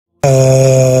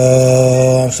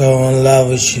so in love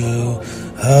with you.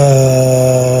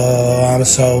 Oh, I'm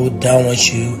so done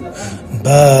with you.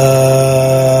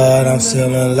 But I'm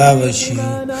still in love with you.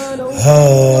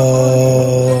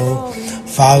 Oh,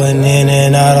 falling in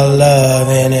and out of love,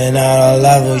 in and out of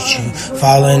love with you.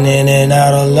 Falling in and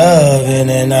out of love, in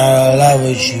and out of love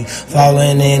with you.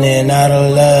 Falling in and out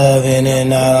of love, in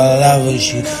and out of love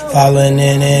with you. Falling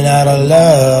in and out of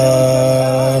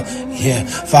love. Yeah,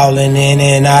 falling in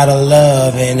and out of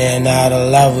love, in and out of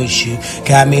love with you.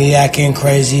 Got me acting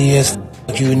crazy as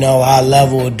you know how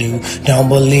love will do. Don't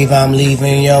believe I'm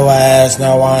leaving your ass.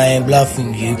 No, I ain't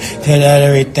bluffing you. Cause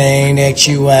everything that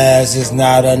you ask is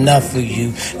not enough for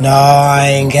you. No, I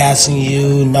ain't gassing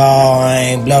you. No, I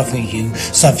ain't bluffing you.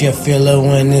 Stuff you feel it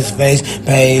when it's face,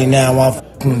 babe, now I'm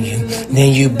fucking you.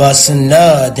 Then you bust a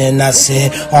nut. Then I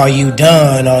said, are you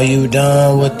done? Are you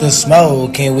done with the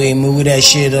smoke? Can we move that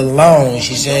shit along?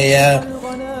 She said, yeah.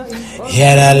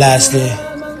 Yeah, that lasted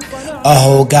a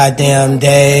whole goddamn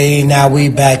day. Now we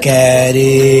back at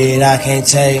it. I can't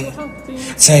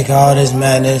take all this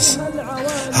madness.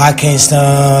 I can't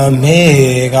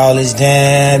stomach all this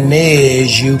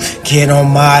damage. You get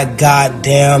on my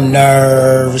goddamn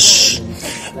nerves,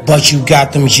 but you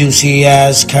got them juicy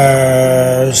ass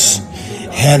curves.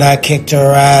 And I kicked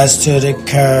her ass to the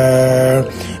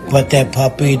curb. But that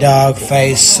puppy dog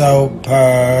face so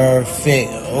perfect.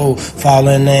 Oh,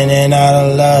 falling in and out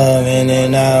of love, in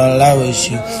and out of love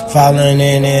with you. Falling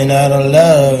in and out of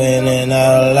love, in and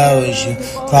out of love with you.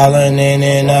 Falling in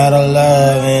and out of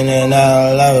love, in and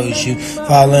out of love with you.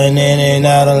 Falling in and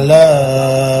out of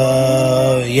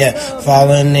love, yeah.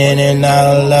 Falling in and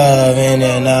out of love, in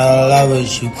and out of love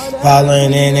with you.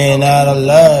 Falling in and out of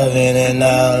love, in and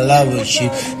out of love with you.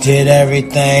 Did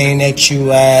everything that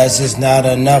you asked, it's not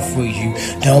enough for you.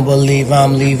 Don't believe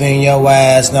I'm leaving your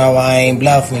ass. No, I ain't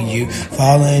bluffing you.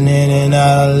 Falling in and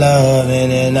out of love,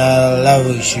 in and out of love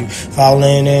with you.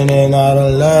 Falling in and out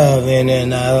of love, in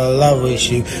and out of love with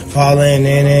you. Falling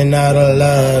in and out of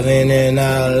love, in and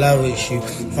out of love with you.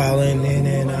 Falling in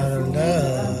and out of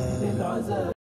love.